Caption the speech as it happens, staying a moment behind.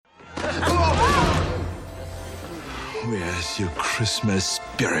Where's your Christmas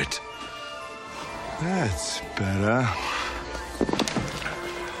spirit? That's better.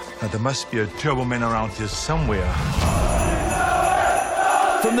 Now, there must be a Turbo Man around here somewhere.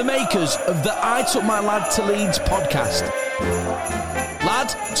 From the makers of the I Took My Lad to Leeds podcast. Lad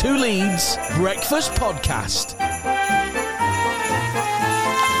to Leeds Breakfast Podcast.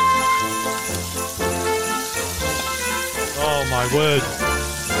 Oh my word.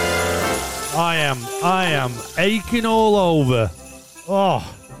 I am aching all over.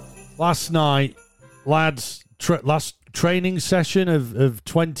 Oh, last night, lads, last training session of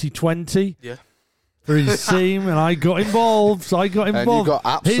 2020. Yeah. For his team, and I got involved. And you got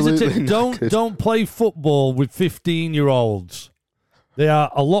absolutely Here's a tip. Don't play football with 15-year-olds. They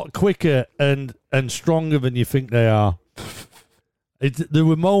are a lot quicker and stronger than you think they are. There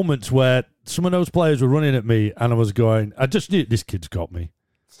were moments where some of those players were running at me, and I was going, I just knew this kid's got me.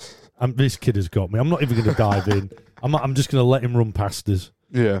 This kid has got me. I'm not even going to dive in. I'm just going to let him run past us.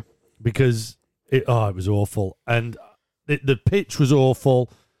 Yeah. Because it was awful. And the pitch was awful.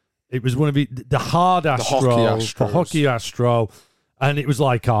 It was one of the hard hockey Astro. And it was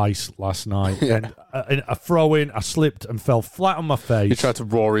like ice last night. Yeah. And a throw-in, I slipped and fell flat on my face. You tried to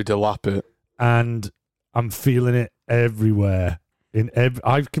Rory delap it. And I'm feeling it everywhere.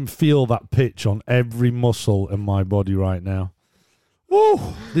 I can feel that pitch on every muscle in my body right now. Woo!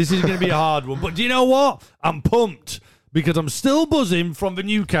 This is going to be a hard one. But do you know what? I'm pumped because I'm still buzzing from the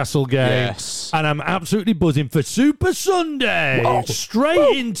Newcastle game. Yes. And I'm absolutely buzzing for Super Sunday. Whoa.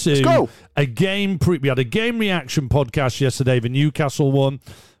 Straight into Let's go. a game. We had a game reaction podcast yesterday, the Newcastle one.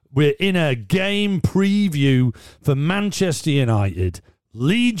 We're in a game preview for Manchester United,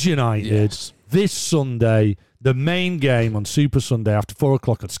 Leeds United, this Sunday, the main game on Super Sunday after 4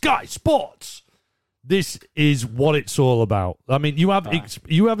 o'clock on Sky Sports. This is what it's all about. I mean, you have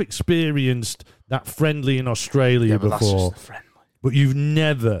experienced that friendly in Australia but before, that's just friendly. but you've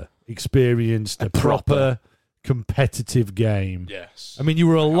never experienced a proper competitive game. Yes. I mean, you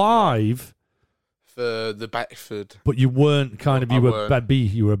were alive For the Beckford. but you weren't kind of. You were baby.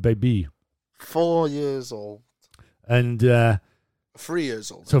 You were a baby, 4 years old. and 3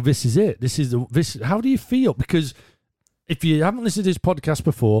 years old. so this is it. This. How do you feel? Because if you haven't listened to this podcast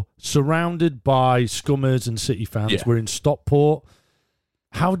before, surrounded by Scummers and City fans, Yeah. we're in Stockport.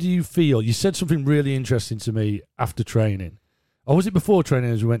 How do you feel? You said something really interesting to me after training. Or was it before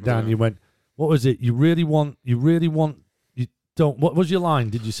training as we went down? You went, what was it? You don't. What was your line,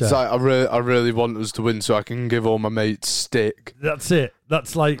 did you say? So I really want us to win so I can give all my mates stick. That's it.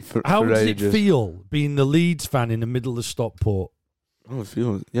 That's like, how does it feel being the Leeds fan in the middle of Stockport? I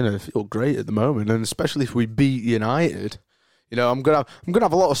feel great at the moment, and especially if we beat United. I'm gonna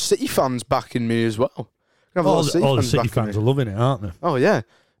have a lot of City fans backing me as well. All the City fans are loving it, aren't they? Oh yeah,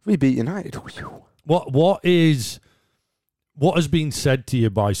 if we beat United. What has been said to you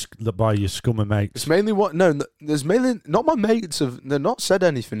by your scummer mates? It's mainly there's mainly not my mates they're not said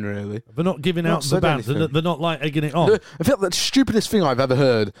anything really. They're not giving out the band. They're not like egging it on. I feel like the stupidest thing I've ever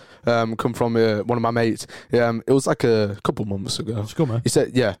heard come from one of my mates. It was like a couple months ago. Scummer. He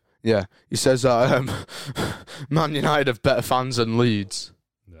said, yeah. He says Man United have better fans than Leeds.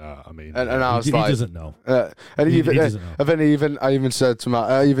 I mean, and I was he like, doesn't know. He doesn't know. I even said to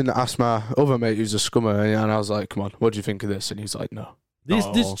I even asked my other mate who's a scummer, and I was like, "Come on, what do you think of this?" And he's like, "No."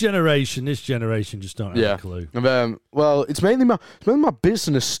 This generation just don't have a clue. Well, it's mainly my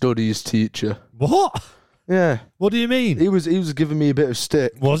business studies teacher. What? Yeah. What do you mean? He was giving me a bit of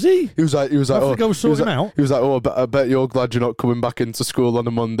stick. Was he? He was like, to go sort him out. He was like, "Oh, I bet you're glad you're not coming back into school on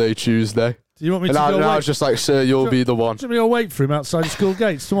a Monday, Tuesday." Do you want me to go? And I was just like, "Sir, you'll be the one." Do you want me to wait for him outside the school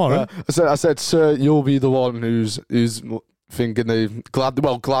gates tomorrow? I said, "Sir, you'll be the one who's thinking glad they're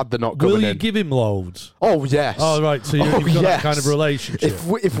not coming in." Will you give him loads? Oh yes. Oh right, so you've got that kind of relationship.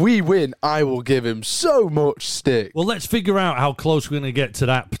 If we win, I will give him so much stick. Well, let's figure out how close we're going to get to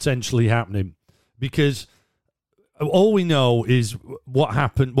that potentially happening, because all we know is what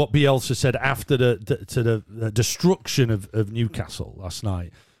happened, what Bielsa said after the destruction of Newcastle last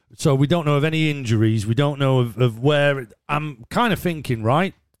night. So we don't know of any injuries. We don't know of where. I'm kind of thinking,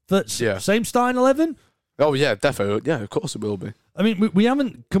 right? Same starting 11? Oh, yeah, definitely. Yeah, of course it will be. I mean, we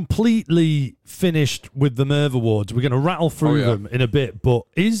haven't completely finished with the Merv Awards. We're going to rattle through them in a bit. But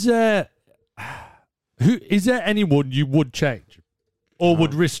is there anyone you would change or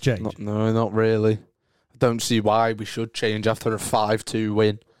would risk change? No, not really. I don't see why we should change after a 5-2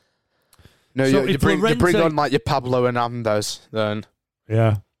 win. No, so you bring on like your Pablo Hernandez then.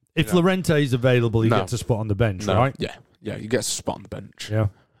 Yeah. If Llorente is available, he gets a spot on the bench, right? Yeah, he gets a spot on the bench. Yeah.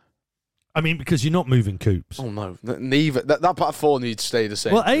 I mean, because you're not moving Coops. Oh no, neither. That back four needs to stay the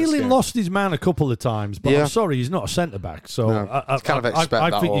same. Well, Ayling lost his man a couple of times, but Yeah. I'm sorry, he's not a centre back. So No, I kind of expect I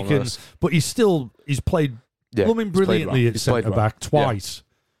that think you can. almost. But he's played Yeah, blooming he's played brilliantly well. at He's played centre well. back twice.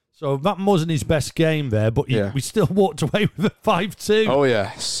 So that wasn't his best game there, but Yeah. we still walked away with a 5-2. Oh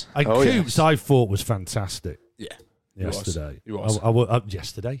yes. And oh, Coops, yes. I thought was fantastic. Yeah. Yesterday. He was.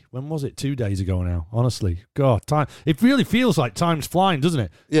 Yesterday? When was it? 2 days ago now. Honestly. God, time. It really feels like time's flying, doesn't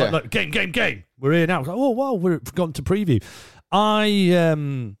it? Yeah. Like, game. We're here now. It's like, oh, wow, we've forgotten to preview.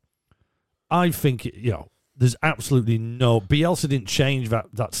 I think, there's absolutely no... Bielsa didn't change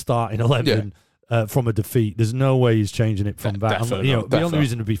that starting 11 from a defeat. There's no way he's changing it from that. Definitely not, the only definitely.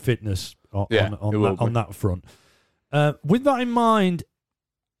 reason would be fitness on will that front. With that in mind,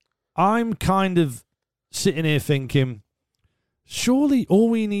 I'm kind of sitting here thinking, surely all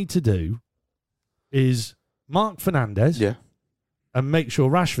we need to do is Mark Fernandes Yeah. and make sure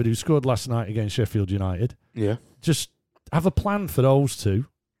Rashford, who scored last night against Sheffield United, Yeah. just have a plan for those two,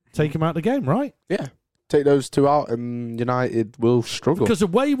 take them out of the game, right? Yeah. Take those two out and United will struggle. Because the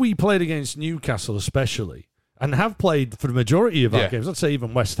way we played against Newcastle especially, and have played for the majority of our Yeah. games, I'd say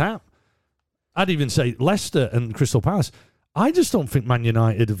even West Ham, I'd even say Leicester and Crystal Palace, I just don't think Man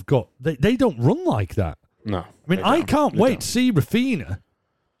United have got... They don't run like that. No. I mean, I can't wait to see Rafinha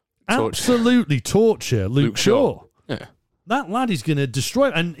absolutely torture Luke Shaw. Yeah. That lad is going to destroy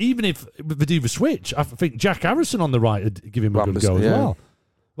him. And even if they do the switch, I think Jack Harrison on the right would give him a good go as well.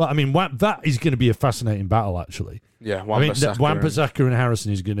 Well, I mean, that is going to be a fascinating battle, actually. Yeah, Wan-Bissaka and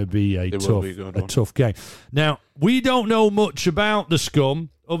Harrison is going to be a tough game. Now, we don't know much about the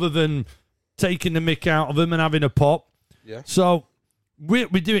scum other than taking the mick out of them and having a pop. Yeah. So we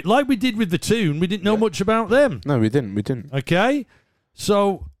do it like we did with the Toon. We didn't know much about them. No, we didn't. Okay,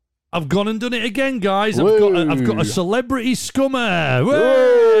 so I've gone and done it again, guys. I've got a celebrity scummer.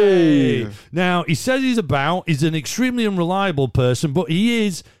 Way! Now he says he's an extremely unreliable person, but he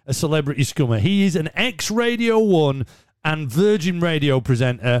is a celebrity scummer. He is an ex-Radio 1 and Virgin Radio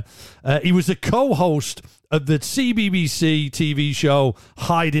presenter. He was a co-host of the CBBC TV show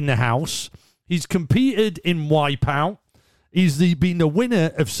Hide in the House. He's competed in Wipeout. He's been the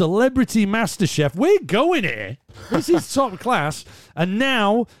winner of Celebrity MasterChef. We're going here. This is top class. And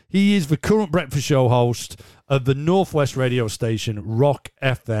now he is the current breakfast show host of the Northwest radio station, Rock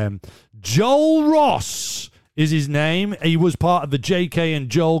FM. Joel Ross is his name. He was part of the JK and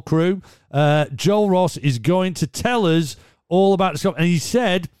Joel crew. Joel Ross is going to tell us all about this. And he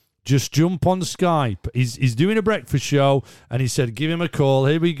said, just jump on Skype. He's doing a breakfast show. And he said, give him a call.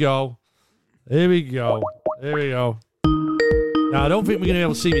 Here we go. Now, I don't think we're going to be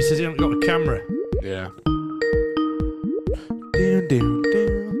able to see him. He says he hasn't got a camera. Yeah.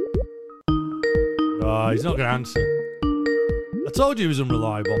 Oh, he's not going to answer. I told you he was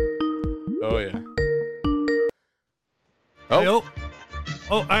unreliable. Oh, yeah. Hey,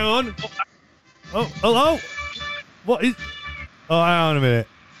 oh, hang on. Oh, hello? What is... Oh, hang on a minute.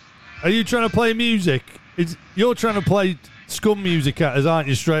 Are you trying to play music? You're trying to play scum music at us, aren't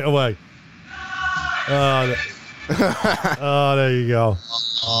you, straight away? Oh, there you go.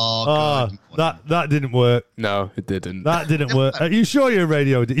 Oh, God. That didn't work. No, it didn't. That didn't work. Are you sure you're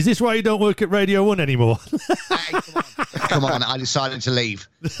Radio? Is this why you don't work at Radio 1 anymore? Hey, come on, I decided to leave.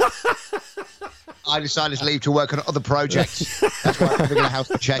 I decided to leave to work on other projects. That's why I'm living in a house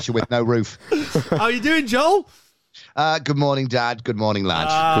in Cheshire with no roof. How are you doing, Joel? Good morning, Dad. Good morning,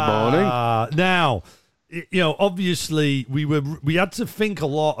 lads. Good morning. Now, obviously we had to think a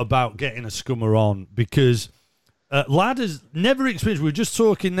lot about getting a scummer on because Lad has never experienced. We were just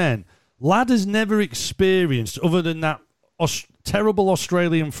talking then. Lad has never experienced, other than that terrible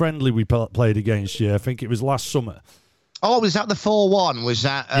Australian friendly we played against you. I think it was last summer. Oh, was that the 4-1? Was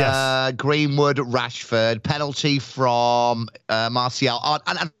that Yes. Greenwood, Rashford, penalty from Martial,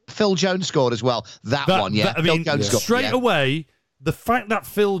 and Phil Jones scored as well. That one, yeah. I mean, Phil Jones scored, straight yeah. away, the fact that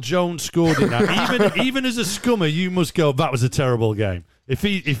Phil Jones scored in that, even as a scummer, you must go, that was a terrible game. If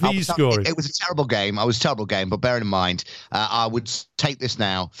he's scoring. It was a terrible game. It was a terrible game, but bearing in mind, I would take this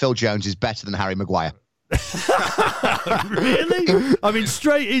now. Phil Jones is better than Harry Maguire. Really? I mean,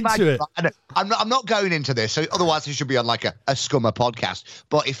 straight into it. I'm not going into this, so otherwise it should be on like a scummer podcast.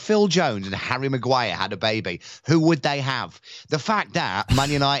 But if Phil Jones and Harry Maguire had a baby, who would they have? The fact that Man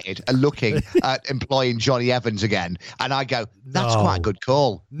United are looking at employing Johnny Evans again, and I go, that's quite a good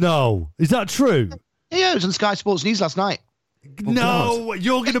call. No. Is that true? Yeah, it was on Sky Sports News last night. No,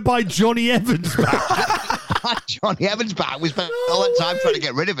 you're going to buy Johnny Evans back. Johnny Evans back. We spent all that time trying to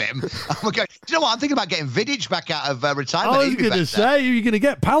get rid of him. Do you know what? I'm thinking about getting Vidic back out of retirement. I was going to say, you're going to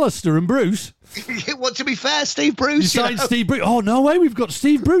get Pallister and Bruce. Well, to be fair, Steve Bruce. You signed Steve Bruce. Oh, no way. We've got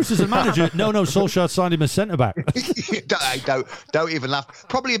Steve Bruce as a manager. No, Solskjaer signed him as centre-back. don't even laugh.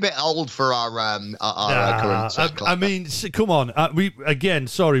 Probably a bit old for our current club. I mean, come on. We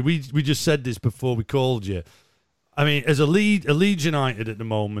just said this before we called you. I mean, as a Leeds United at the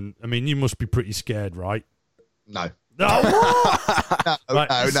moment, I mean, you must be pretty scared, right? No. No, right.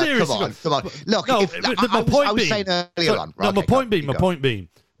 No, come on. Look, my point being,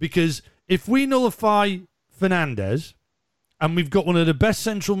 because if we nullify Fernandes, and we've got one of the best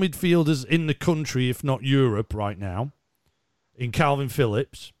central midfielders in the country, if not Europe, right now, in Calvin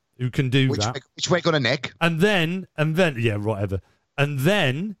Phillips, who can do that. Which we're going to nick. And then, yeah, whatever. And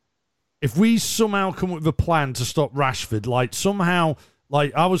then, if we somehow come up with a plan to stop Rashford,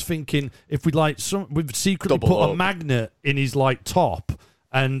 like I was thinking, if we'd secretly put a magnet in his top,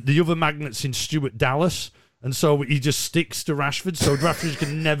 and the other magnet's in Stuart Dallas, and so he just sticks to Rashford, so Rashford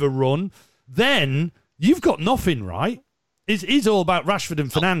can never run. Then you've got nothing, right? It's all about Rashford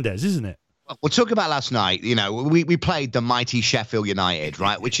and Fernandes, isn't it? We'll talk about last night. You know, we played the mighty Sheffield United,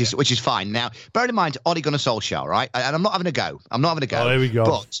 right? Which is fine. Now, bear in mind, Ole Gunnar Solskjaer, right? And I'm not having a go. Oh, there we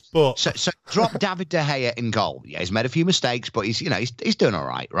go. But so drop David De Gea in goal. Yeah, he's made a few mistakes, but he's doing all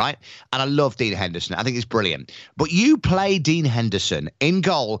right, right? And I love Dean Henderson. I think he's brilliant. But you play Dean Henderson in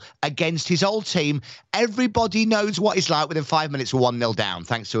goal against his old team. Everybody knows what he's like within 5 minutes. We're 1-0 down,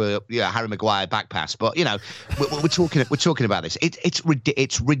 thanks to a Harry Maguire back pass. But we're talking about this.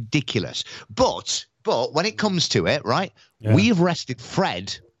 It's ridiculous. But when it comes to it, right, we've rested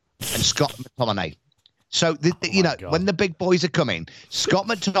Fred and Scott McTominay. So, when the big boys are coming, Scott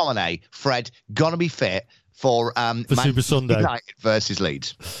McTominay, Fred, gonna be fit for Super Sunday United versus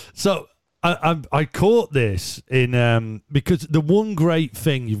Leeds. So, I caught this in because the one great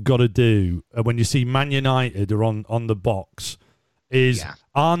thing you've got to do when you see Man United are on the box is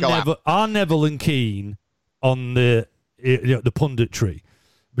are Neville and Keane on the punditry.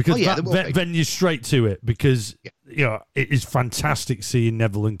 Because then you're straight to it, because it is fantastic seeing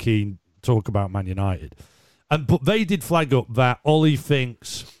Neville and Keane talk about Man United. But they did flag up that Ollie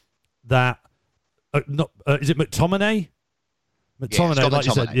thinks that is it McTominay?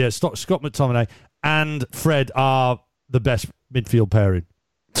 McTominay, you said, Scott McTominay and Fred are the best midfield pairing.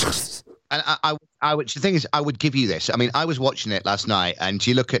 And the thing is, I would give you this. I mean, I was watching it last night, and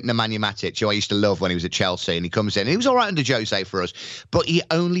you look at Nemanja Matic, who I used to love when he was at Chelsea, and he comes in. And he was all right under Jose for us, but he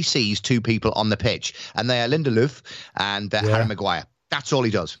only sees two people on the pitch, and they are Lindelof and Harry Maguire. That's all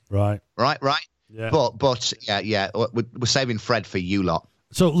he does. Right. Yeah. But we're saving Fred for you lot.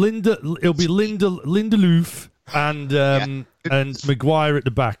 So it'll be Lindelof and Maguire at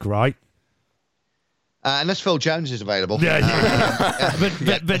the back, right? Unless Phil Jones is available. Then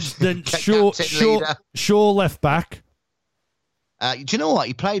Shaw left back. Do you know what?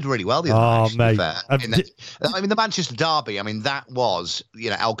 He played really well the other night. Mate. The Manchester derby, that was,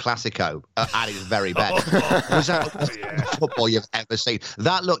 El Clasico at its very best. Was that football you've ever seen?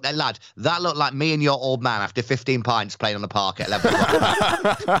 That looked like me and your old man after 15 pints playing on the park at 11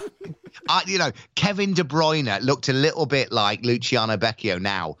 o'clock. Kevin De Bruyne looked a little bit like Luciano Becchio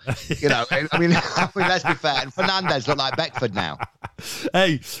now. Let's be fair. And Fernandes looked like Beckford now.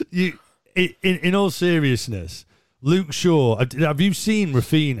 Hey, in all seriousness, Luke Shaw, have you seen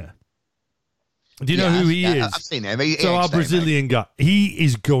Rafinha? Do you know who he is? I've seen him. Our Brazilian guy. He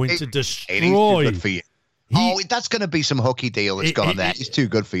is going to destroy. He's too good for you. That's going to be some hooky deal that's gone on there. He's too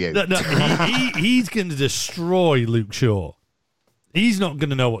good for you. He's going to destroy Luke Shaw. He's not going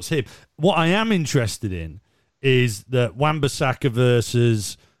to know what's him. What I am interested in is the Wan-Bissaka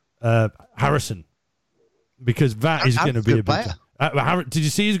versus Harrison, because that is going to be a big player. Did you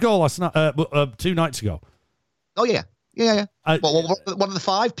see his goal last night? 2 nights ago. Oh, yeah. One of the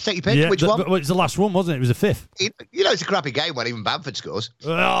 5 that you picked? Yeah, Which one? It's the last one, wasn't it? It was the 5th. It's a crappy game when even Bamford scores.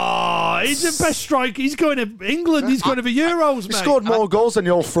 Oh, he's the best striker. He's going to England. He's going to the Euros, mate. He scored more goals than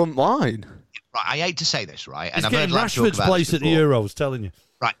your front line. Right, I hate to say this, right? He's getting Rashford's place at the Euros, telling you.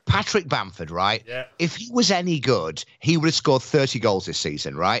 Right, Patrick Bamford, right? Yeah. If he was any good, he would have scored 30 goals this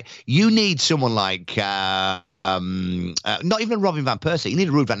season, right? You need someone like... not even Robin Van Persie. You need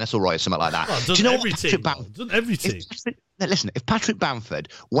a Ruud van Nistelrooy or something like that. Do you know every team? Listen, if Patrick Bamford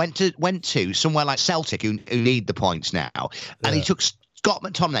went to somewhere like Celtic, who need the points now, and he took Scott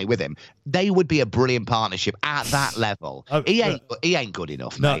McTominay with him, they would be a brilliant partnership at that level. He ain't good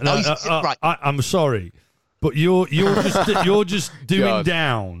enough, mate. Right. I'm sorry, but you're just doing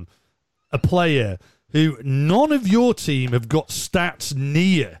down a player who none of your team have got stats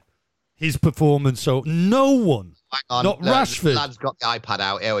near his performance. So no one, Hang on, not Rashford. Lad's got the iPad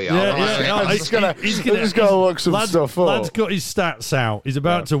out. Here we are. No, I'm just gonna look some stuff up. Lad's got his stats out. He's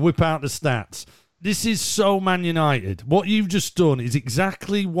about to whip out the stats. This is so Man United. What you've just done is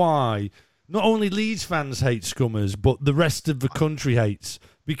exactly why not only Leeds fans hate Scummers, but the rest of the country hates.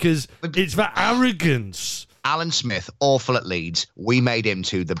 Because it's that arrogance. Alan Smith, awful at Leeds. We made him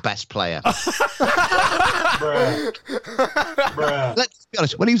to the best player. Let's be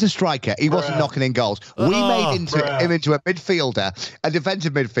honest. When he was a striker, he wasn't knocking in goals. We made him into a midfielder, a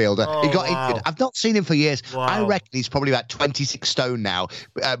defensive midfielder. He got injured. I've not seen him for years. Wow. I reckon he's probably about 26 stone now,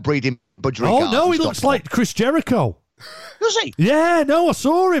 breeding budgery. Oh, no, he looks like Chris Jericho. Does he? Yeah, no, I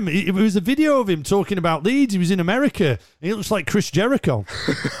saw him. It was a video of him talking about Leeds. He was in America. And he looks like Chris Jericho.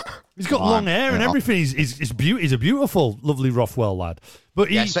 He's got long hair and everything. He's a beautiful, lovely Rothwell lad. But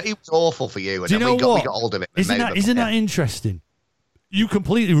so he was awful for you. And do you know we what? got hold of it. Isn't that interesting? You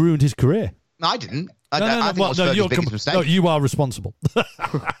completely ruined his career. No, I didn't. I think Well, it was Fergie's biggest mistake. no, you are responsible.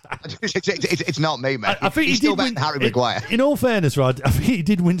 It's not me, mate. I think he's he still did better than Harry Maguire. In all fairness, Rod, I think he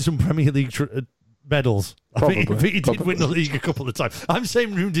did win some Premier League medals. I think he did win the league a couple of times. I'm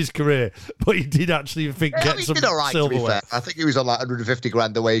saying ruined his career, but he did actually get he some did all right, to be silverware. fair. I think he was on like 150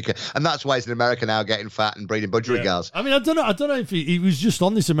 grand a week, and that's why he's in America now, getting fat and breeding budgery girls. I mean, I don't know if he was just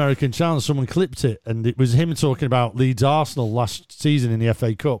on this American channel. Someone clipped it, and it was him talking about Leeds Arsenal last season in the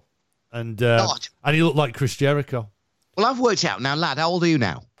FA Cup, and he looked like Chris Jericho. Well, I've worked out now, lad. How old are you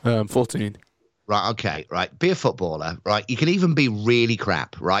now? 14. Right, okay, right. Be a footballer, right? You can even be really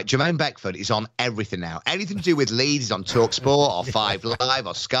crap, right? Jermaine Beckford is on everything now. Anything to do with Leeds, he's on TalkSport or 5 Live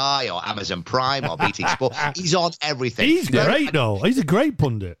or Sky or Amazon Prime or BT Sport. He's on everything. He's great, though. He's a great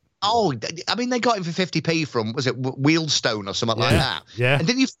pundit. Oh, I mean, they got him for 50p from, was it Wheelstone or something like that? Yeah. And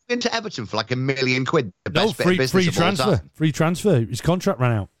didn't you fit into Everton for like $1 million? The best bit free of business of all transfer. time. Free transfer. His contract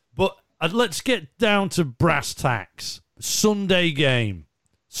ran out. But let's get down to brass tacks. Sunday game.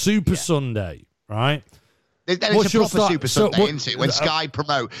 Super Sunday, right? It's What's a your proper start- Super so Sunday, what- isn't it? When Sky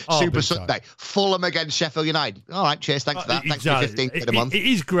promote Super big Sunday. time. Fulham against Sheffield United. All right, cheers. Thanks for that. Thanks for 15 quid a month. It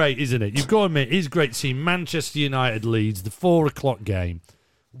is great, isn't it? You've got to admit, it is great to see Manchester United Leeds, the 4 o'clock game.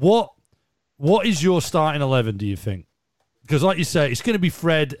 What is your starting 11, do you think? Because like you say, it's going to be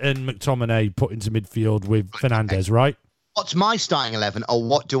Fred and McTominay put into midfield with Fernandes, right? What's my starting 11, or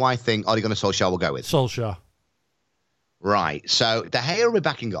what do I think Ole Gunnar Solskjaer will go with? Solskjaer. Right. So De Gea will be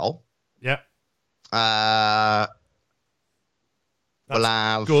back in goal. Yeah. We'll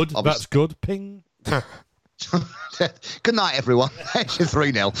have Good. That's good. Ping. Good night, everyone. It's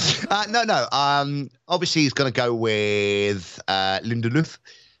 3-0. No. Obviously, he's going to go with Lindelof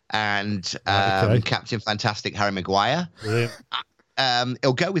and Captain Fantastic Harry Maguire. Brilliant.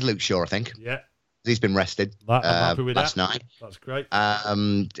 He'll go with Luke Shaw, I think. Yeah. He's been rested I'm happy with last that. night. That's great.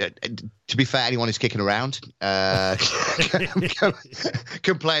 To be fair, anyone who's kicking around can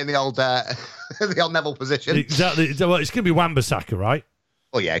play in the old Neville position. Exactly. Well, it's going to be Wan-Bissaka, right?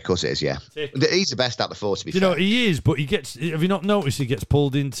 Oh yeah, of course it is. Yeah, he's the best out the 4. To be You fair, know, he is, but he gets. Have you not noticed he gets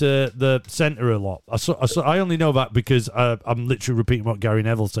pulled into the centre a lot? I only know that because I'm literally repeating what Gary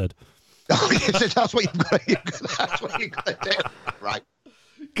Neville said. that's what you've got. That's what you've got to do, right?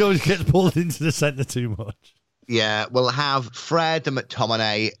 Gets pulled into the centre too much. Yeah, we'll have Fred and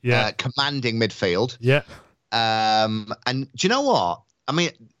McTominay commanding midfield. Yeah. And do you know what? I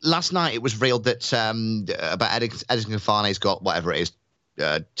mean, last night it was revealed that about Edison Cafane's got whatever it is,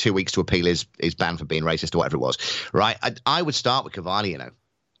 2 weeks to appeal his ban for being racist or whatever it was. Right? I would start with Cavani, you know.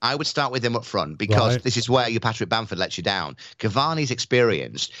 I would start with him up front because this is where your Patrick Bamford lets you down. Cavani's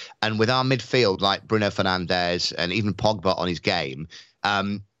experienced, and with our midfield like Bruno Fernandes and even Pogba on his game,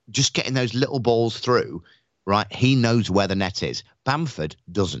 just getting those little balls through, right? He knows where the net is. Bamford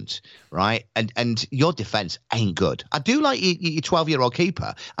doesn't, right? And your defence ain't good. I do like your 12-year-old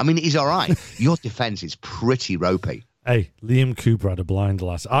keeper. I mean, he's all right. Your defence is pretty ropey. Hey, Liam Cooper had a blind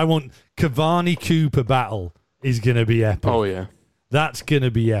last. I want Cavani-Cooper battle is going to be epic. Oh, yeah. That's going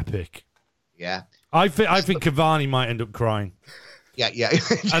to be epic. Yeah. I think Cavani might end up crying. Yeah.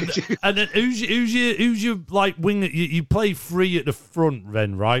 and then who's your like wing? You play 3 at the front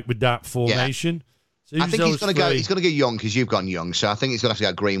then, right? With that formation. So I think he's going to go. He's going to go young because you've gone young. So I think he's going to have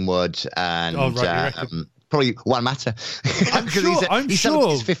to go Greenwood and probably Juan Mata. He's celebrating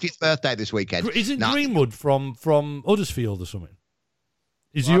his 50th birthday this weekend. Isn't Greenwood from Huddersfield or something?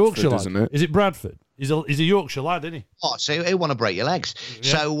 Is he Bradford, Yorkshire lad? isn't it? Is it Bradford? He's a Yorkshire lad, isn't he? Oh, so he'll want to break your legs.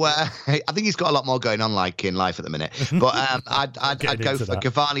 Yeah. So I think he's got a lot more going on like in life at the minute. But I'd go for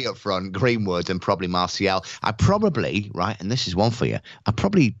Cavani up front, Greenwood, and probably Martial. I probably, right, and this is one for you, I'd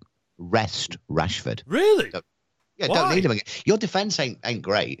probably rest Rashford. Really? Yeah, Why? don't need him again. Your defense ain't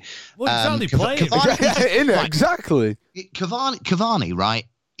great. Well, he's only playing. Exactly. Cavani, right?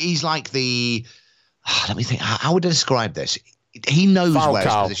 He's like the. Let me think. How would I describe this? He knows where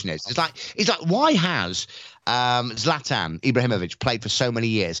his position is. It's like why has Zlatan Ibrahimovic played for so many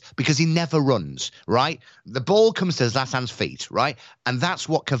years? Because he never runs, right? The ball comes to Zlatan's feet, right? And that's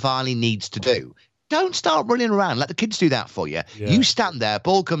what Cavani needs to do. Don't start running around. Let the kids do that for you. Yeah. You stand there,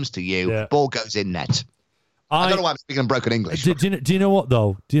 ball comes to you, ball goes in net. I don't know why I'm speaking broken English. Do you know what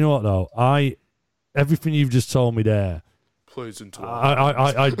though? Everything you've just told me there. Please and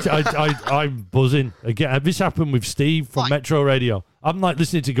I'm buzzing again. This happened with Steve from Metro Radio. I'm like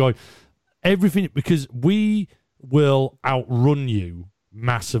listening to going everything because we will outrun you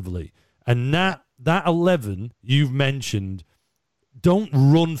massively, and that 11 you've mentioned don't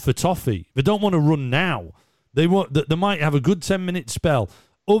run for toffee. They don't want to run now. They might have a good 10-minute spell.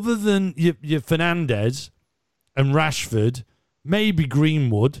 Other than your Fernandez and Rashford, maybe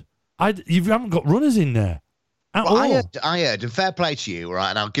Greenwood. You haven't got runners in there. I heard, and fair play to you,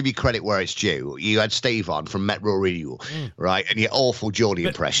 right? And I'll give you credit where it's due. You had Steve on from Metro Radio, right? And your awful Geordie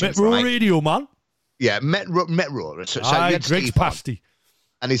impressions, Metro right? Radio, man. Yeah, Metro. So you had Steve pasty.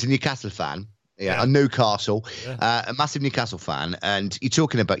 And he's a Newcastle fan. Yeah, a Newcastle, a massive Newcastle fan, and you're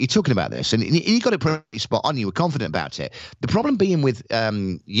talking about this, and you got it pretty spot on. You were confident about it. The problem being with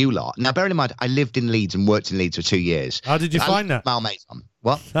you lot. Now, bearing in mind, I lived in Leeds and worked in Leeds for 2 years. How did you find that? Malmaison.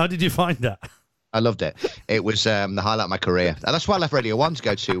 What? How did you find that? I loved it. It was the highlight of my career. And that's why I left Radio 1 to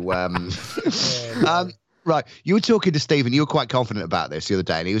go to. Right, you were talking to Stephen. You were quite confident about this the other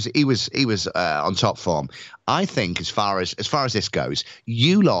day, and he was on top form. I think as far as this goes,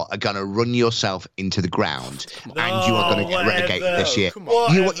 you lot are going to run yourself into the ground, and you are going to get relegated this year.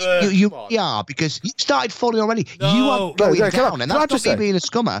 You are, because you started falling already. No. You are going down, and that's not me being a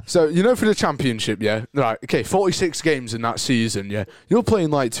scummer. So for the Championship, yeah, right? Okay, 46 games in that season, yeah. You're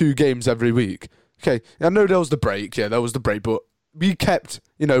playing like 2 games every week. Okay, I know there was the break, but we kept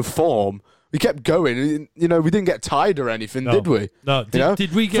form. We kept going. We didn't get tired or anything, did we? No.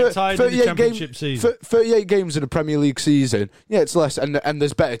 Did we get tired in the Championship season? 38 games in a Premier League season. Yeah, it's less, and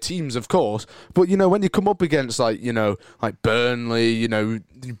there's better teams, of course. But when you come up against like Burnley, you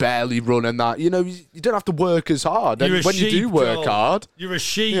barely run and that. You don't have to work as hard. And when you do work hard, you're a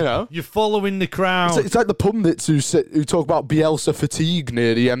sheep. You're following the crowd. It's like the pundits who talk about Bielsa fatigue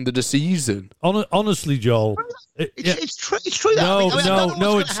near the end of the season. honestly, Joel. It's true. No,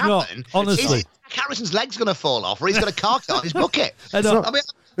 it's not. Honestly, Harrison's leg's going to fall off, or he's going to cark it on his bucket.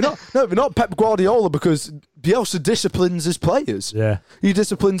 We're not Pep Guardiola, because Bielsa disciplines his players. Yeah, he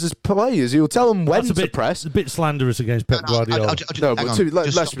disciplines his players. He'll tell them when to press. A bit slanderous against Pep Guardiola.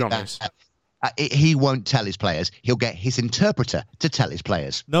 Let's be honest. He won't tell his players. He'll get his interpreter to tell his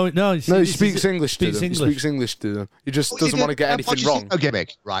players. No, he speaks English to them. He speaks English to them. He just doesn't want to get anything wrong. No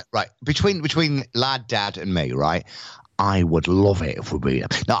gimmick. Right. Between lad, dad, and me, right? I would love it if we beat them.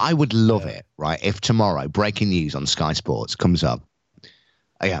 Now, I would love it, right, if tomorrow breaking news on Sky Sports comes up.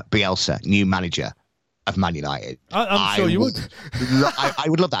 Bielsa, new manager of Man United. I'm sure you would. I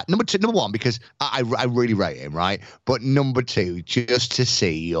would love that. Number one, because I really rate him, right? But number 2, just to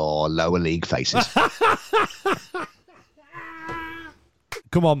see your lower league faces.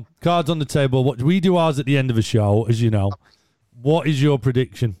 Come on, cards on the table. What we do ours at the end of the show, as you know. What is your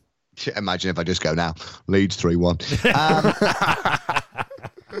prediction? Imagine if I just go now. Leeds 3-1.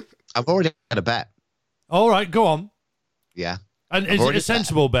 I've already had a bet. All right, go on. Yeah. And is it a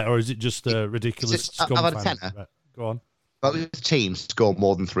sensible bet, or is it just a ridiculous scum? I've had a tenner. Bet? Go on. Both teams score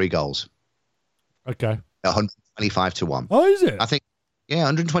more than 3 goals. Okay. 125 to 1. Oh, is it? I think,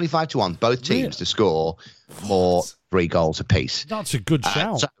 125 to 1. Both teams to score more 3 goals apiece. That's a good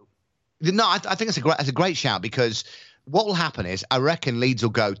shout. I think it's a great shout, because what will happen is, I reckon Leeds will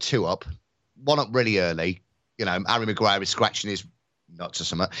go 2 up, 1 up really early. Harry Maguire is scratching his nuts or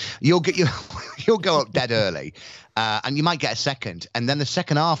something. You'll go up dead early. And you might get a second, and then the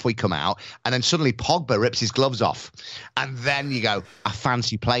second half we come out, and then suddenly Pogba rips his gloves off, and then you go, I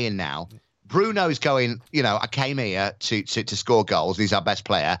fancy playing now. Bruno's going, I came here to score goals. He's our best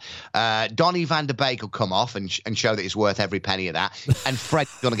player. Donny van der Beek will come off and show that he's worth every penny of that. And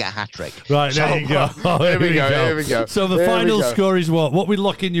Fred's going to get a hat-trick. Right, there you go. Here we go. So the final score is what? What we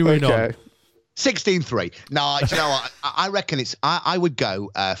locking you in on? 16-3. No, do you know what? I reckon I would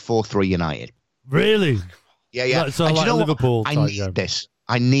go 4-3 United. Really? Yeah. So like Liverpool. I need this.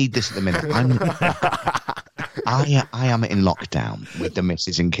 I need this at the minute. I am in lockdown with the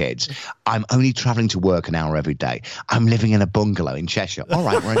missus and kids. I'm only travelling to work an hour every day. I'm living in a bungalow in Cheshire. All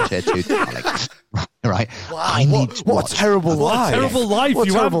right, we're in tier 2, darling. Right. Wow, what a terrible life. What a terrible life what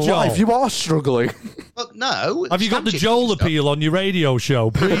you terrible have, Joel. life. You are struggling. But no. Have you got stamp the duty Joel stuff. appeal on your radio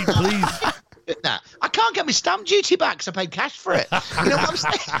show? Please. Nah, I can't get my stamp duty back because I paid cash for it. You know what I'm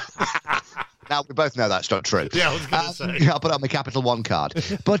saying? Now, we both know that's not true. Yeah, I was going to say. I'll put it on my Capital One card.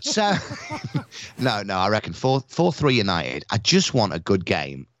 But no, I reckon 4-3 United. I just want a good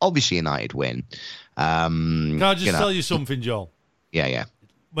game. Obviously, United win. Can I just tell you something, Joel? Yeah.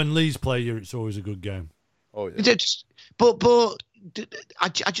 When Leeds play you, it's always a good game. Oh, yeah. But I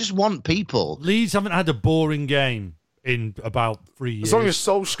just want people. Leeds haven't had a boring game in about 3 years. As long as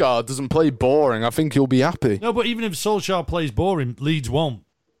Solskjaer doesn't play boring, I think you'll be happy. No, but even if Solskjaer plays boring, Leeds won't.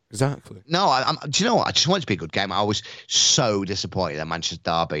 Exactly. No, do you know what? I just want it to be a good game. I was so disappointed at Manchester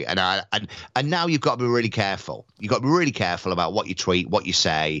Derby, and now you've got to be really careful. You've got to be really careful about what you tweet, what you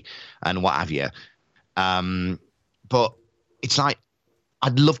say, and what have you. But it's like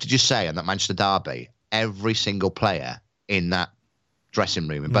I'd love to just say on that Manchester Derby, every single player in that dressing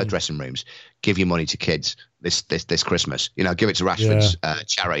room, in both dressing rooms, give your money to kids this Christmas. You know, give it to Rashford's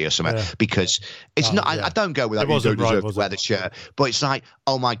charity or something, because it's not. I don't go with that. You don't deserve to wear the shirt, but it's like,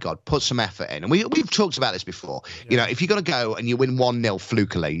 oh my God, put some effort in. And we've talked about this before. You know, if you're gonna go and you win 1-0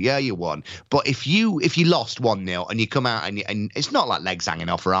 flukily, yeah, you won. But if you lost 1-0 and you come out and it's not like legs hanging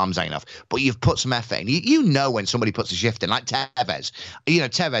off or arms hanging off, but you've put some effort in. You know when somebody puts a shift in, like Tevez. You know,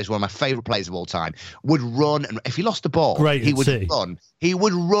 Tevez, one of my favourite players of all time, would run, and if he lost the ball, he would run. He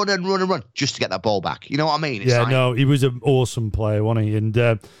would run and run and run just to get that ball back. You know what I mean? It's no, he was an awesome player, wasn't he? And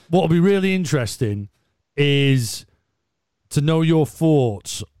what will be really interesting is to know your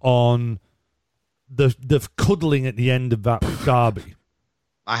thoughts on the cuddling at the end of that derby.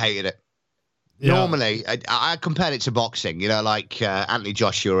 I hated it. Yeah. Normally, I compared it to boxing, you know, like Anthony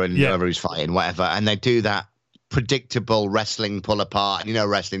Joshua and whoever he's fighting, whatever, and they do that predictable wrestling pull apart, and you know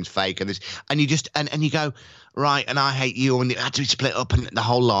wrestling's fake, and this, and you just and you go, right, and I hate you, and it had to be split up and the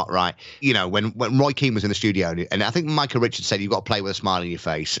whole lot, right? You know, when Roy Keane was in the studio, and I think Michael Richards said, you've got to play with a smile on your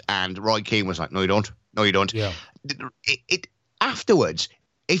face, and Roy Keane was like, no, you don't. No, you don't. Yeah. It afterwards,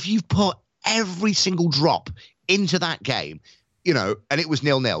 if you've put every single drop into that game, you know, and it was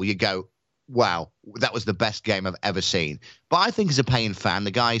 0-0, you go, wow, that was the best game I've ever seen. But I think as a paying fan,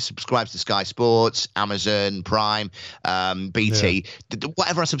 the guy subscribes to Sky Sports, Amazon, Prime, BT,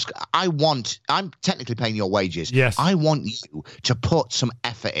 whatever I subscribe. I'm technically paying your wages. Yes. I want you to put some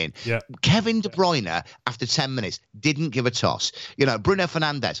effort in. Yeah. Kevin De Bruyne, after 10 minutes, didn't give a toss. You know, Bruno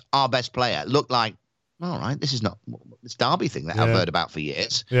Fernandes, our best player, looked like, all right, this is not this Derby thing that I've heard about for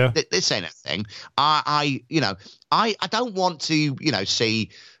years. Yeah. This ain't a thing. I don't want to, you know,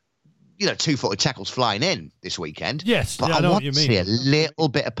 see, you know, 2-footed tackles flying in this weekend. Yes, but I know want what you to mean. see a little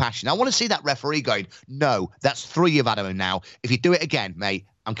bit of passion. I want to see that referee going, no, that's 3 you've had him now. If you do it again, mate,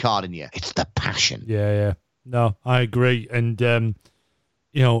 I'm carding you. It's the passion. Yeah. No, I agree. And,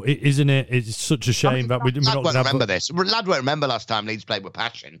 you know, isn't it? It's such a shame that we're not won't remember this. Lad won't remember last time Leeds played with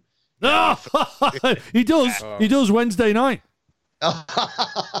passion. No, he does. He does Wednesday night.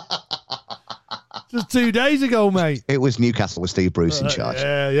 Just 2 days ago, mate. It was Newcastle with Steve Bruce in charge.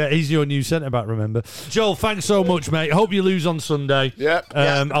 Yeah. He's your new centre-back, remember. Joel, thanks so much, mate. Hope you lose on Sunday. Yeah.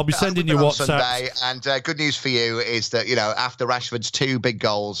 I'll be sending you WhatsApp. Sunday, and good news for you is that, you know, after Rashford's 2 big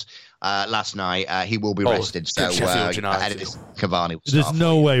goals last night, he will be rested. So Sheffield United. Cavani will There's start.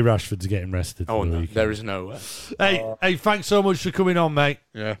 no way Rashford's getting rested. Oh, for the no, weekend. there is no way. Hey, thanks so much for coming on, mate.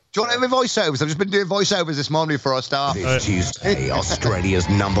 Yeah. Do you want any voiceovers? I've just been doing voiceovers this morning for our staff. This Tuesday, Australia's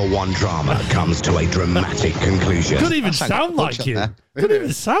 #1 drama comes to a dramatic conclusion. Couldn't even sound like you. Couldn't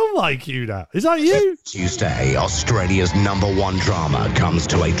even sound like you, that. Is that you? Tuesday, Australia's #1 drama comes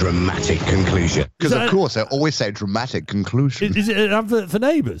to a dramatic conclusion. Because, that- of course, I always say dramatic conclusion. Is it an advert for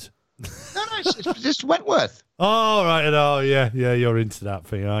Neighbours? No, it's just Wentworth. Oh, right. Oh, yeah, you're into that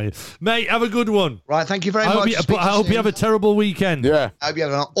thing, aren't you? Mate, have a good one. Right, thank you very I much. hope you have a terrible weekend. Yeah. I hope you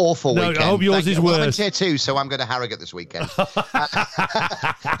have an awful No, I weekend. hope yours Thank is you. Well, I'm in worse. tier 2, so I'm going to Harrogate this weekend.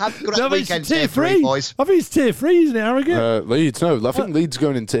 Have a good No, but weekend, it's tier tier 3, boys. I think it's tier 3, isn't it, Harrogate? Leeds, no. I think Leeds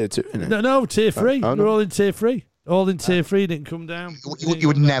going in tier 2, isn't it? No, tier 3. Oh, no. We're all in tier 3. All in tier 3, didn't come down. You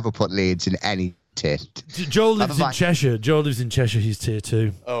would never put Leeds in any tier. Joel lives in Have a Cheshire. Joel lives in Cheshire. He's tier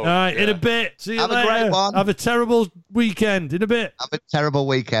 2. Oh, all right, in a bit. See you Have a later. great one. Have a terrible weekend. In a bit. Have a terrible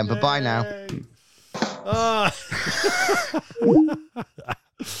weekend. Bye-bye now. Ah.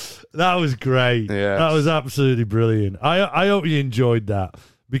 That was great. Yeah. That was absolutely brilliant. I hope you enjoyed that,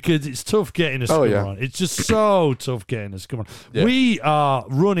 because it's tough getting a scummer yeah. on. It's just so tough getting a scummer on. Yeah. We are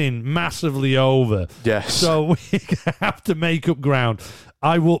running massively over. Yes. So we have to make up ground.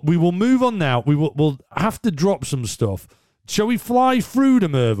 We will move on now. We'll have to drop some stuff. Shall we fly through the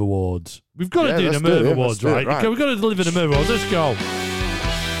Merv Awards? We've got to do the let's Merv do it, Awards, let's do it, right? right. Okay, we've got to deliver the Merv Awards. Let's go.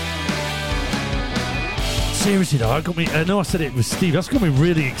 seriously though, I know I said it with Steve. That's got me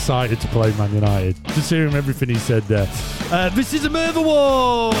really excited to play Man United. Just hearing everything he said there. This is a Merv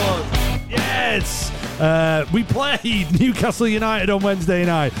Award. Yes. We played Newcastle United on Wednesday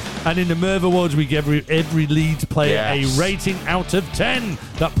night, and in the Merv Awards we give every Leeds player a rating out of 10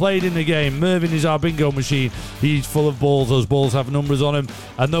 that played in the game. Mervyn is our bingo machine. He's full of balls. Those balls have numbers on them,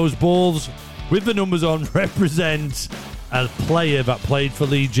 and those balls with the numbers on represent a player that played for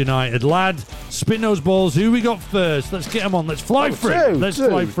Leeds United. Lad, spin those balls. Who we got first? Let's get them on. Let's fly through. Let's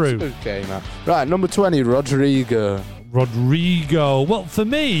fly through. Okay, man. Right, number 20, Rodrigo. Well, for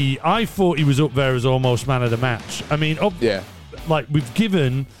me, I thought he was up there as almost man of the match. I mean, like we've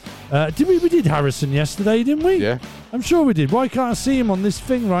given... did we did Harrison yesterday, didn't we? Yeah. I'm sure we did. Why can't I see him on this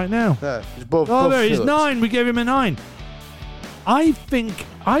thing right now? Yeah, he's above there he is. Phillips. 9. We gave him a 9. I think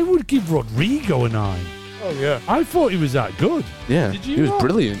I would give Rodrigo a 9. Oh, yeah. I thought he was that good. Yeah, Did you he was not?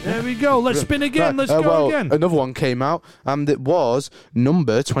 brilliant. There we go. Let's spin again. Let's go again. Another one came out, and it was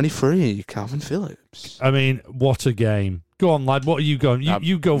number 23, Calvin Phillips. I mean, what a game. Go on, lad. What are you going?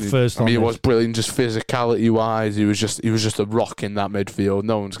 You go first. I mean, on it this. was brilliant, just physicality-wise. He was just a rock in that midfield.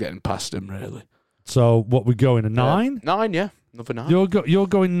 No one's getting past him, really. So, what we going, a 9? 9, yeah. Another 9. You're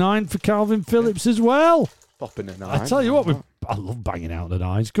going 9 for Calvin Phillips as well. Popping a 9. I tell you what, I love banging out the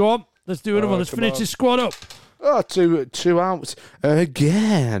 9s. Go on. Let's do another one. Let's finish this squad up. Oh, two out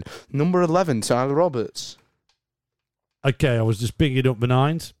again. Number 11, Tyler Roberts. Okay, I was just bigging up the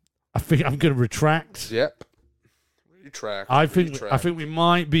 9s. I think I'm going to retract. Yep. Retract. I think we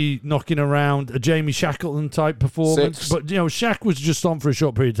might be knocking around a Jamie Shackleton type performance. 6. But, Shaq was just on for a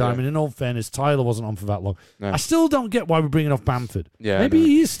short period of time, Yeah. and in all fairness, Tyler wasn't on for that long. No. I still don't get why we're bringing off Bamford. Yeah, Maybe no.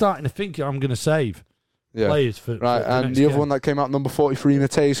 he is starting to think I'm going to save players for Right, for and next the other game. one that came out, number 43,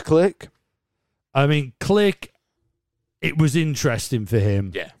 Matejs Click. I mean, Click, it was interesting for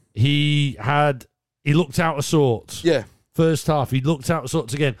him. Yeah. He looked out of sorts. Yeah. First half, he looked out of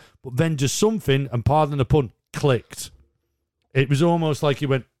sorts again, but then just something, and pardon the pun, clicked. It was almost like he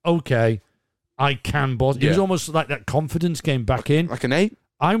went, okay, I can boss. It was almost like that confidence came back in. Like an 8?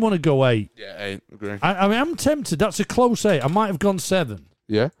 I want to go 8. Yeah, 8. Agree. I mean, I'm tempted. That's a close 8. I might have gone 7.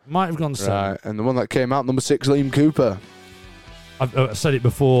 Yeah. Might have gone 7. Right, and the one that came out, number 6, Liam Cooper. I said it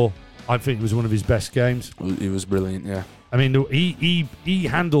before. I think it was one of his best games. He was brilliant, yeah. I mean, he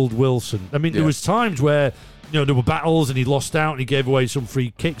handled Wilson. I mean, there was times where there were battles and he lost out and he gave away some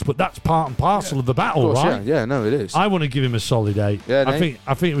free kicks, but that's part and parcel of the battle, Of course, right? Yeah, no, it is. I want to give him a solid 8. Yeah, I think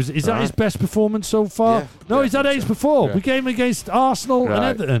it was. Is that his best performance so far? Yeah. No, Yeah, he's had I think 8s so. before. Yeah. We gave him against Arsenal and Right.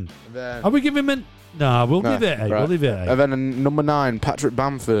 Everton. Then, Are we giving him No, we'll No, leave it at 8. right. We'll leave it at 8. And then number 9, Patrick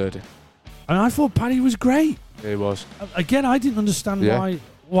Bamford. And I thought Paddy was great. He was. Again, I didn't understand Yeah.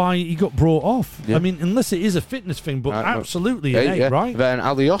 why he got brought off. Yeah. I mean, unless it is a fitness thing, but Right, no. absolutely an 8, yeah. right? Then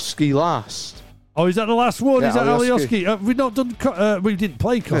Alioski last. Oh, is that the last one? Yeah, Is that Alioski. Alioski? We've not done. We didn't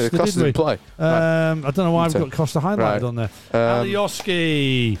play Costa, Costa did we? didn't play. I don't know why I've Okay. got Costa highlighted Right. on there. Um,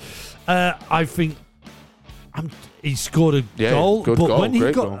 Alioski. I think he scored a goal, good but goal, when he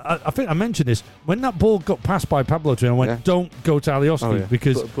great got, goal. I think I mentioned this. When that ball got passed by Pablo to him, I went, Yeah. "Don't go to Alioski," Oh, yeah.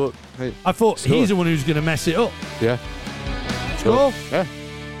 because But hey, I thought scored. he's the one who's going to mess it up. yeah. Score.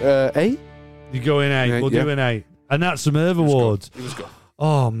 Yeah. 8? You go in 8. Yeah, We'll yeah. do an 8, and that's some Merv Awards. He was good.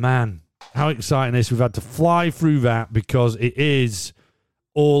 Oh man, how exciting this! We've had to fly through that because it is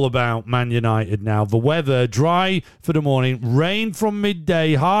all about Man United now. The weather, dry for the morning, rain from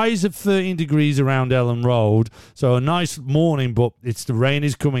midday, highs of 13 degrees around Ellen Road. So a nice morning, but the rain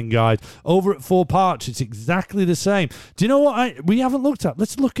is coming, guys. Over at Four Parch, it's exactly the same. Do you know what we haven't looked at?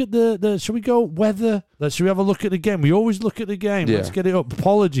 Let's look at the shall we go weather? Should we have a look at the game? We always look at the game. Yeah. Let's get it up.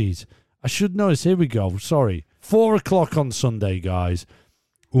 Apologies. I should know this. Here we go. Sorry. 4 o'clock on Sunday, guys.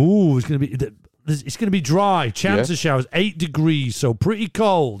 Ooh, it's going to be dry. Chance of showers, 8 degrees, so pretty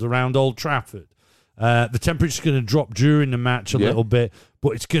cold around Old Trafford. The temperature's going to drop during the match a little bit, but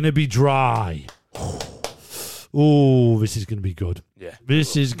it's going to be dry. Ooh, this is going to be good. Yeah.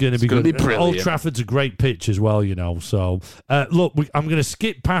 This is going to be gonna good. be brilliant. Old Trafford's a great pitch as well, So, look, I'm going to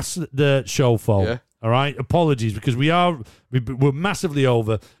skip past the show fault. Yeah. All right, apologies because we're massively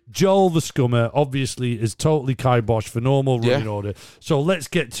over. Joel the Scummer obviously is totally kibosh for normal running order. So let's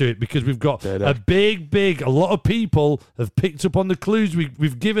get to it because we've got a lot of people have picked up on the clues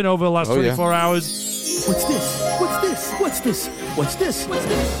we've given over the last 24 hours. What's this? What's this? What's this? What's this? What's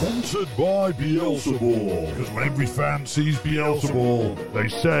this? Sponsored by Beelzebul. Because when every fan sees Beelzebul, they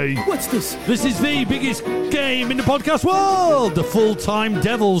say, What's this? This is the biggest game in the podcast world. The Full-Time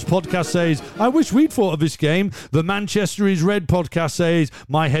Devils podcast says, I wish we'd thought of this game. The Manchester is Eyes Red podcast says,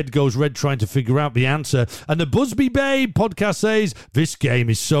 my head goes red trying to figure out the answer. And the Busby Babe podcast says, this game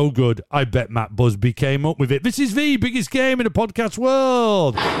is so good. I bet Matt Busby came up with it. This is the biggest game in the podcast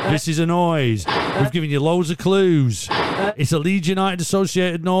world. This is a noise. We've given you loads of clues. It's a Leeds United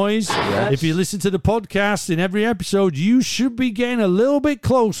associated noise. Yes. If you listen to the podcast in every episode, you should be getting a little bit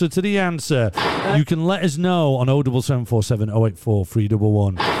closer to the answer. You can let us know on 07747 084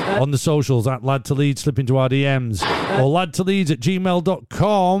 311. On the socials at Lad to Leeds, slip into our DMs. Or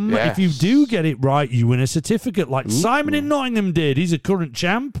ladtoleeds@gmail.com. Yes. If you do get it right, you win a certificate like Simon in Nottingham did. He's a current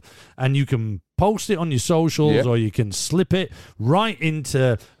champ. And you can post it on your socials, or you can slip it right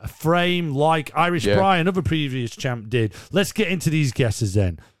into a frame like Irish Brian, another previous champ, did. Let's get into these guesses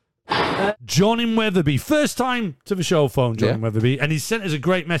then. John in Wetherby, first time to the show phone, John in Wetherby, and he sent us a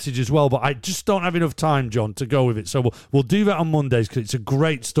great message as well, but I just don't have enough time, John, to go with it. So we'll do that on Mondays because it's a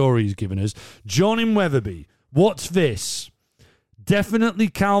great story he's given us. John in Wetherby, what's this? Definitely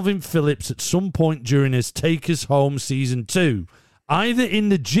Calvin Phillips at some point during his Take Us Home Season 2. Either in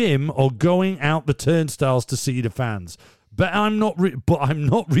the gym or going out the turnstiles to see the fans. But I'm not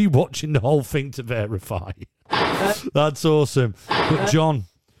rewatching the whole thing to verify. That's awesome. But John,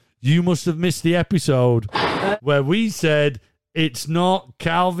 you must have missed the episode where we said it's not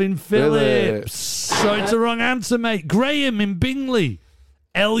Calvin Phillips. So it's the wrong answer, mate. Graham in Bingley.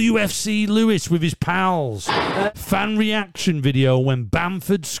 LUFC Lewis with his pals. Fan reaction video when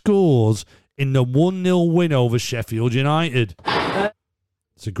Bamford scores in the 1-0 win over Sheffield United.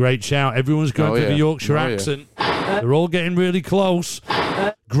 It's a great shout. Everyone's going for the Yorkshire accent. They're all getting really close.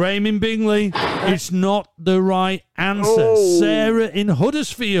 Graham in Bingley, it's not the right answer. Sarah in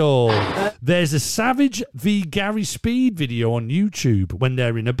Huddersfield. There's a Savage v Gary Speed video on YouTube when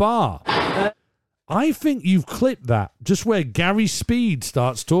they're in a bar. I think you've clipped that just where Gary Speed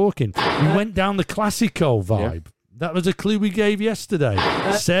starts talking. We went down the Classico vibe. That was a clue we gave yesterday.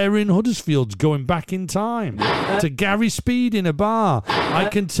 Sarah in Huddersfield's going back in time to Gary Speed in a bar. I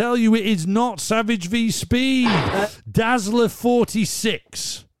can tell you it is not Savage v Speed. Dazzler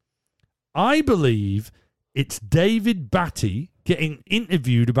 46. I believe it's David Batty getting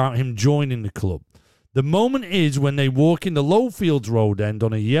interviewed about him joining the club. The moment is when they walk in the Lowfields Road end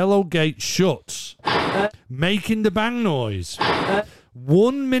on a yellow gate shuts, making the bang noise.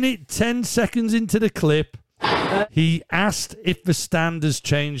 1 minute, 10 seconds into the clip, he asked if the stand has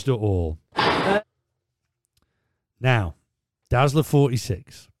changed at all. Now, Dazzler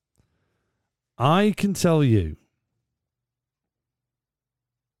 46, I can tell you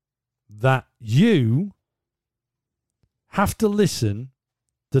that you have to listen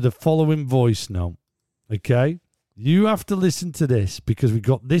to the following voice note, okay? You have to listen to this because we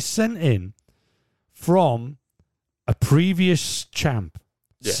got this sent in from a previous champ,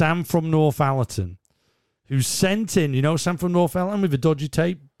 Sam from Northallerton, who sent in, you know, Sam from Northallerton with a dodgy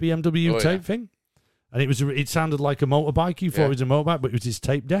tape, BMW tape thing? And it sounded like a motorbike. You thought it was a motorbike, but it was his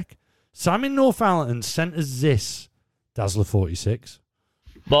tape deck. Sam in Northallerton sent us this, Dazzler 46.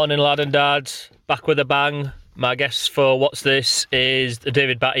 Morning, lad and dad. Back with a bang. My guess for what's this is the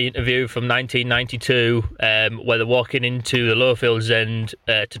David Batty interview from 1992, where they're walking into the Lowfields end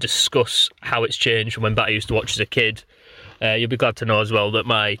to discuss how it's changed from when Batty used to watch as a kid. You'll be glad to know as well that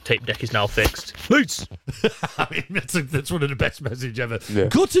my tape deck is now fixed. Leeds! I mean, that's one of the best messages ever. Yeah.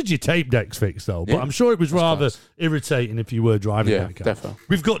 Gutted your tape deck's fixed, though, but I'm sure it was rather irritating if you were driving that car. Definitely.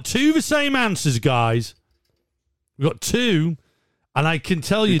 We've got two the same answers, guys. We've got two, and I can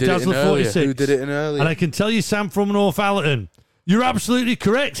tell you, Dazzler 46. Who did it in earlier? And I can tell you, Sam from Northallerton. You're absolutely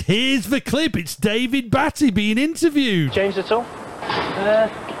correct. Here's the clip. It's David Batty being interviewed. Changed at all?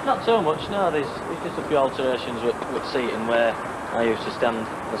 Not so much, no. There's just a few alterations with seating where I used to stand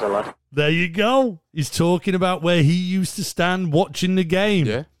as a lad. There you go. He's talking about where he used to stand watching the game.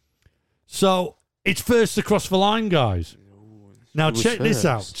 Yeah. So it's first across the line, guys. Now check this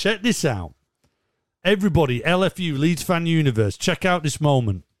out. Check this out. Everybody, LFU, Leeds Fan Universe, check out this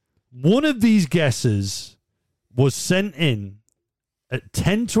moment. One of these guesses was sent in at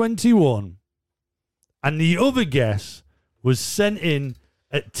 10:21, and the other guess was sent in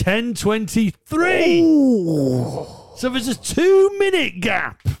at 10:23. So there's a 2-minute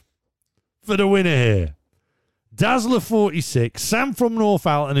gap for the winner here. Dazzler 46, Sam from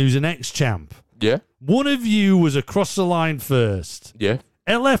Northallerton, who's an ex-champ. Yeah. One of you was across the line first. Yeah.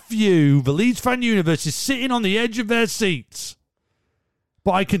 LFU, the Leeds Fan Universe, is sitting on the edge of their seats.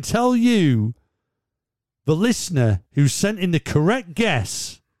 But I can tell you, the listener who sent in the correct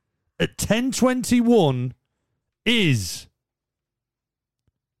guess at 10:21 is...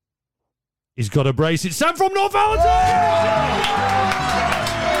 He's got a brace. It's Sam from Northallerton!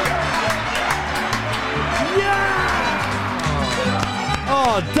 Yeah!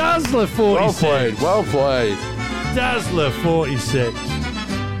 Oh, Dazzler 46. Well played. Dazzler 46.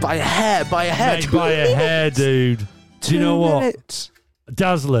 By a hair. Mate, by a hair, dude. Do you know what? Minutes.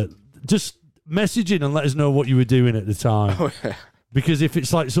 Dazzler, just message in and let us know what you were doing at the time. Oh, yeah. Because if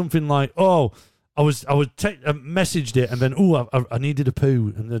it's like something like, I messaged it and then, I needed a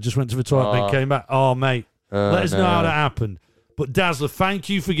poo and I just went to the toilet and then came back. Oh, mate, let us know how that happened. But Dazzler, thank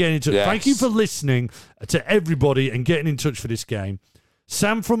you for getting in touch. Yes. Thank you for listening to everybody and getting in touch for this game.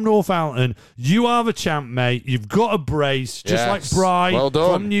 Sam from Northampton, you are the champ, mate. You've got a brace, just like Bry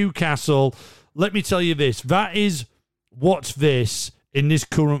from Newcastle. Let me tell you this. That is what's this in this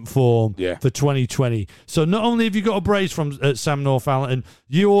current form for 2020. So not only have you got a brace from Sam Northampton,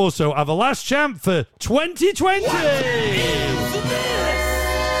 you also have a last champ for 2020.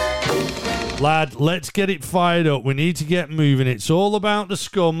 Lad, let's get it fired up. We need to get moving. It's all about the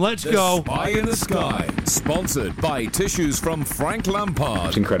scum. Let's go. Spy in the Sky, sponsored by tissues from Frank Lampard.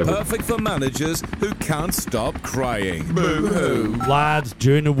 It's incredible. Perfect for managers who can't stop crying. Boo-hoo. Lad,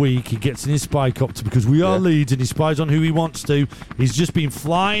 during the week, he gets in his spy copter because we are Leeds and he spies on who he wants to. He's just been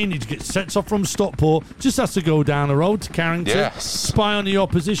flying. He sets off from Stockport. Just has to go down the road to Carrington. Yes. Spy on the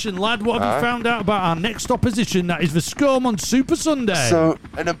opposition. Lad, what have you found out about our next opposition? That is the Scum on Super Sunday. So,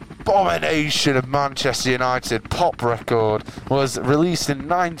 an abomination of Manchester United pop record was released in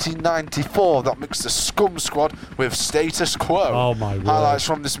 1994 that mixed the Scum Squad with Status Quo. Oh my word. Highlights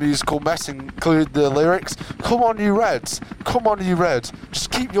from this musical mess include the lyrics, "Come on you Reds, come on you Reds, just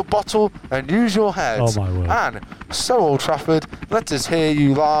keep your bottle and use your heads." Oh my word. And "So Old Trafford, let us hear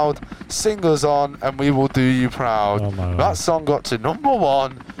you loud, sing us on and we will do you proud." Oh my word. That song got to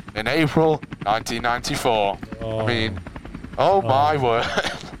 #1 in April 1994. I mean, my word.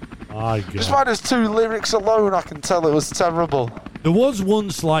 My God. Just by those two lyrics alone, I can tell it was terrible. There was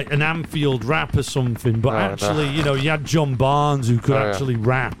once like an Anfield rap or something, but actually, you know, you had John Barnes who could actually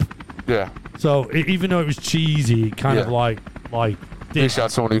rap. Yeah. So even though it was cheesy, it kind of like At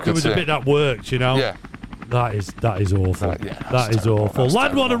had someone who could there was sing. a bit that worked, you know. Yeah. That is awful. That is terrible. awful. That's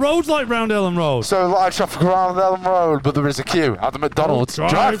Lad, what are the roads like round Ellen Road? So, light traffic around Ellen Road, but there is a queue at the McDonald's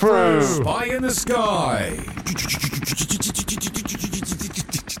drive-through. Spy in the Sky.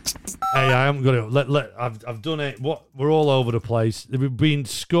 Hey, I haven't got it. I've done it. We're all over the place. We've been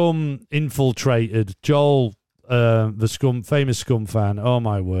Scum infiltrated. Joel, the famous Scum fan. Oh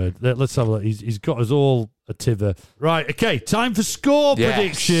my word! Let's have a look. He's got us all a tither. Right. Okay. Time for score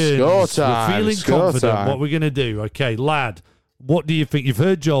predictions. Score time. We're feeling Score confident. time. What we're gonna do? Okay, Lad. What do you think? You've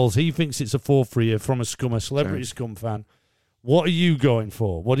heard Joel's. He thinks it's a 4-3 from a celebrity Scum fan. What are you going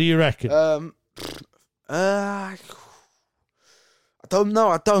for? What do you reckon? I don't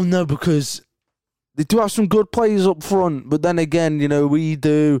know because they do have some good players up front, but then again, you know, we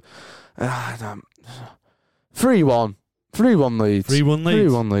do 3-1 Leeds. 3-1 Leeds.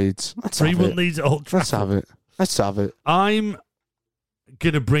 3-1 Leeds. 3-1 Leeds at Old Trafford. Let's have it. I'm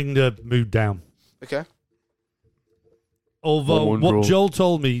going to bring the mood down. Okay. Although 1-1 what draw. Joel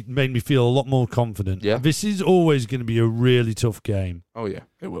told me made me feel a lot more confident. Yeah. This is always going to be a really tough game. Oh, yeah,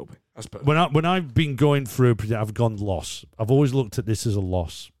 it will be. I suppose. When I've been going through, I've gone loss. I've always looked at this as a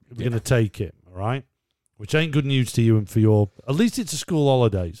loss. We're going to take it, all right? Which ain't good news to you and for your... At least it's a school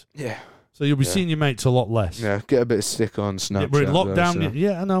holidays. Yeah. So you'll be seeing your mates a lot less. Yeah, get a bit of stick on Snapchat. Yeah, we're in lockdown. though, so.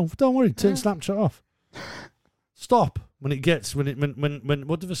 Yeah, I know. Don't worry. Turn Snapchat off. Stop when it gets... When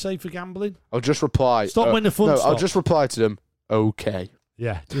what do they say for gambling? I'll just reply. Stop when the fun I'll stops. just reply to them. Okay.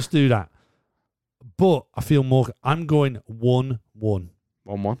 Yeah, just do that. But I feel more... I'm going 1-1.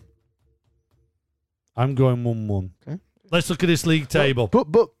 1-1. I'm going 1-1. Okay. Let's look at this league table.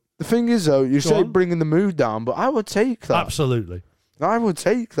 But the thing is, though, you say on. bringing the mood down, but I would take that. Absolutely. I would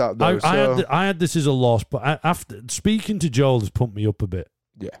take that, though. I had this as a loss, but after speaking to Joel has pumped me up a bit.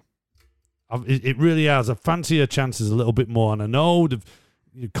 Yeah. It really has. I fancy our chances a little bit more, and I know they've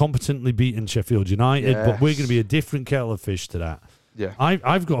competently beaten Sheffield United, but we're going to be a different kettle of fish to that. Yeah.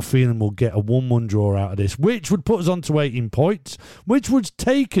 I've got a feeling we'll get a 1-1 draw out of this, which would put us on to 18 points, which would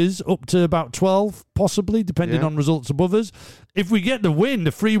take us up to about 12, possibly, depending on results above us. If we get the win,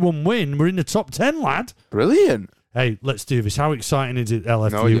 the 3-1 win, we're in the top 10, lad. Brilliant. Hey, let's do this. How exciting is it,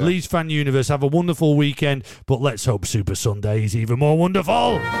 LFU? Oh, yeah. Leeds Fan Universe, have a wonderful weekend, but let's hope Super Sunday is even more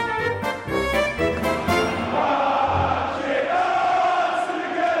wonderful.